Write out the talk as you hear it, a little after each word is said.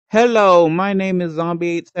Hello, my name is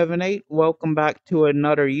Zombie878. Welcome back to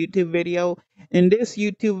another YouTube video. In this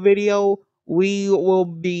YouTube video, we will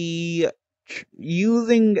be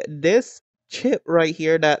using this chip right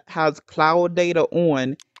here that has cloud data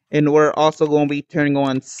on, and we're also going to be turning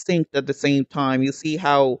on sync at the same time. You see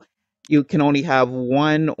how you can only have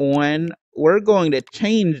one on? We're going to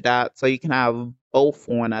change that so you can have both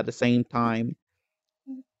on at the same time.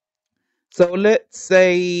 So let's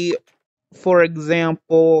say, for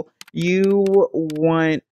example, you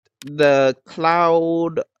want the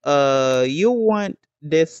cloud, you want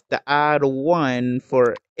this to add one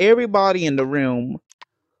for everybody in the room,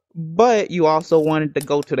 but you also wanted to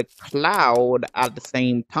go to the cloud at the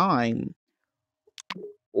same time.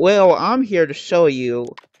 Well, I'm here to show you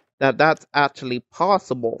that that's actually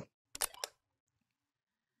possible.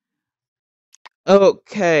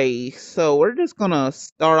 Okay, so we're just gonna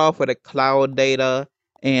start off with a cloud data,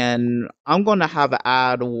 and I'm gonna have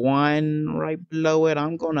add one right below it.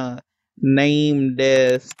 I'm gonna name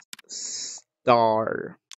this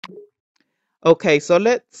star. Okay, so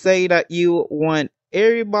let's say that you want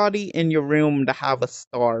everybody in your room to have a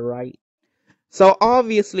star, right? So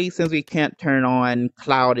obviously, since we can't turn on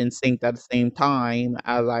cloud and sync at the same time,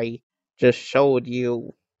 as I just showed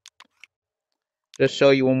you, just show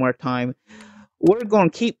you one more time, we're going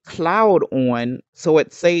to keep cloud on so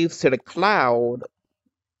it saves to the cloud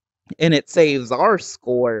and it saves our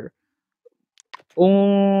score.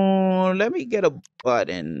 Oh, let me get a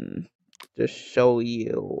button to show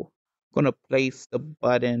you. I'm going to place the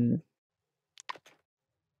button.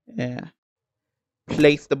 Yeah.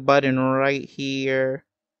 Place the button right here.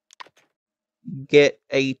 Get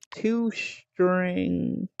a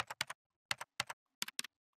 2-string.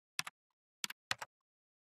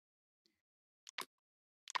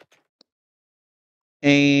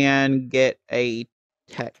 And get a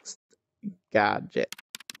text gadget.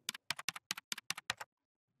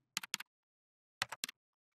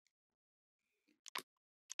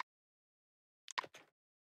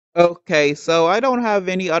 Okay, so I don't have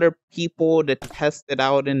any other people to test it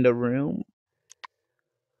out in the room.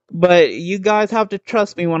 But you guys have to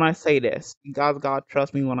trust me when I say this. You guys gotta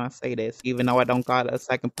trust me when I say this, even though I don't got a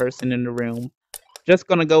second person in the room. Just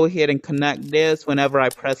gonna go ahead and connect this. Whenever I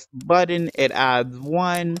press the button, it adds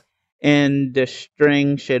one, and the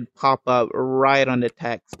string should pop up right on the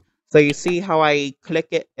text. So you see how I click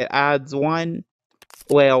it, it adds one?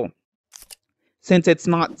 Well, since it's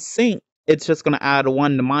not synced, it's just gonna add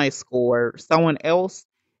one to my score. Someone else,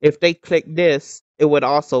 if they click this, it would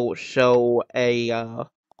also show a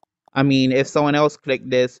if someone else clicked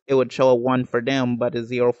this, it would show a 1 for them, but a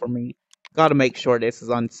 0 for me. Gotta make sure this is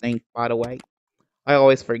unsynced, by the way. I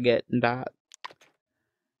always forget that.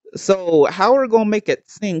 So how we're gonna make it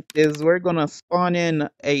synced is we're gonna spawn in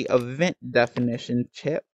a event definition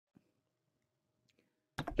chip.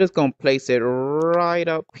 Just gonna place it right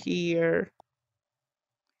up here.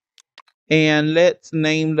 And let's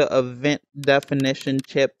name the event definition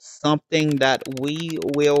chip something that we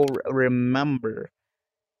will remember.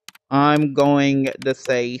 I'm going to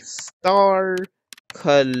say star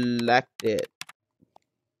collected.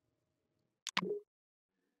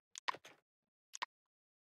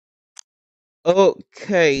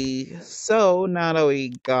 Okay, so now that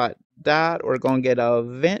we got that, we're going to get a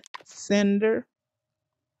event sender.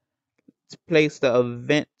 Let's place the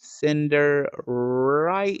event sender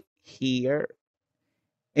right here.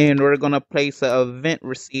 And we're going to place an event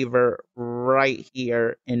receiver right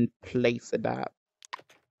here in place of that.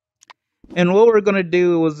 And what we're going to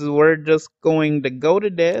do is we're just going to go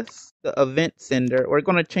to this, the event sender. We're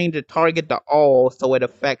going to change the target to all so it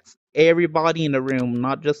affects everybody in the room,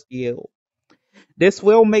 not just you. This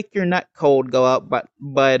will make your netcode go up,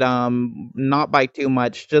 but not by too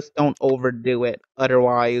much. Just don't overdo it.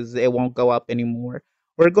 Otherwise, it won't go up anymore.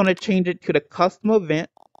 We're going to change it to the custom event,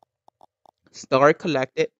 star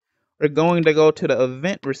collected. We're going to go to the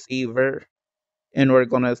event receiver, and we're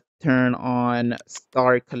going to turn on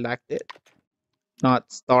star collected,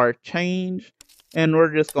 not star change, and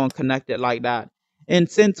we're just going to connect it like that. And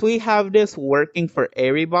since we have this working for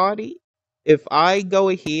everybody, if I go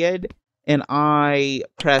ahead and I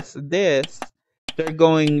press this, they're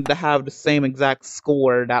going to have the same exact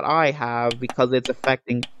score that I have because it's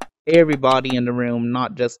affecting everybody in the room,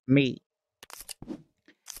 not just me.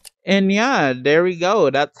 And yeah, there we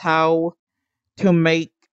go. That's how to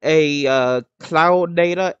make a cloud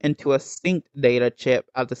data into a synced data chip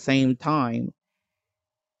at the same time.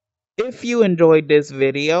 If you enjoyed this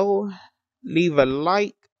video, leave a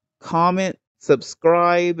like, comment,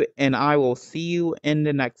 subscribe, and I will see you in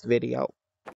the next video.